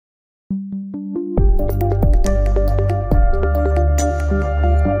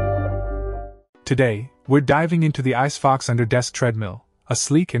Today, we're diving into the Icefox Under-Desk Treadmill, a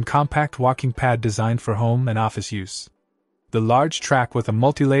sleek and compact walking pad designed for home and office use. The large track with a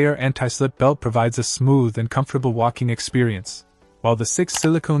multi-layer anti-slip belt provides a smooth and comfortable walking experience, while the 6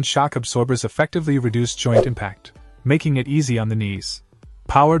 silicone shock absorbers effectively reduce joint impact, making it easy on the knees.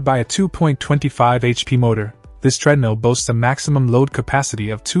 Powered by a 2.25 HP motor, this treadmill boasts a maximum load capacity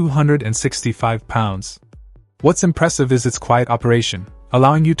of 265 pounds. What's impressive is its quiet operation,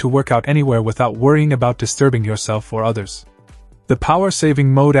 allowing you to work out anywhere without worrying about disturbing yourself or others. The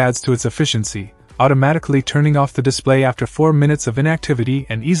power-saving mode adds to its efficiency, automatically turning off the display after 4 minutes of inactivity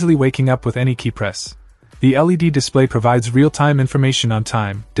and easily waking up with any key press. The LED display provides real-time information on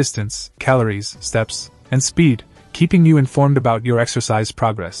time, distance, calories, steps, and speed, keeping you informed about your exercise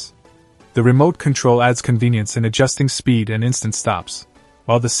progress. The remote control adds convenience in adjusting speed and instant stops,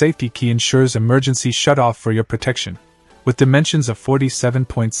 while the safety key ensures emergency shut-off for your protection. With dimensions of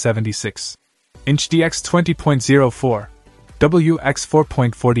 47.76 inch dx 20.04, wx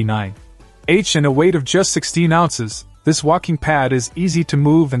 4.49 h and a weight of just 16 ounces, this walking pad is easy to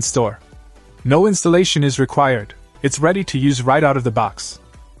move and store. No installation is required, it's ready to use right out of the box.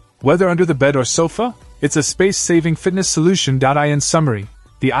 Whether under the bed or sofa, it's a space-saving fitness solution. In summary,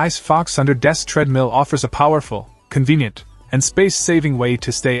 the Icefox Under-Desk Treadmill offers a powerful, convenient, and space-saving way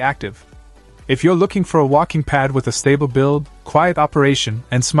to stay active. If you're looking for a walking pad with a stable build, quiet operation,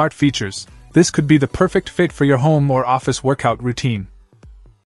 and smart features, this could be the perfect fit for your home or office workout routine.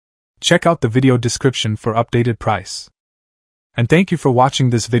 Check out the video description for updated price. And thank you for watching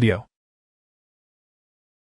this video.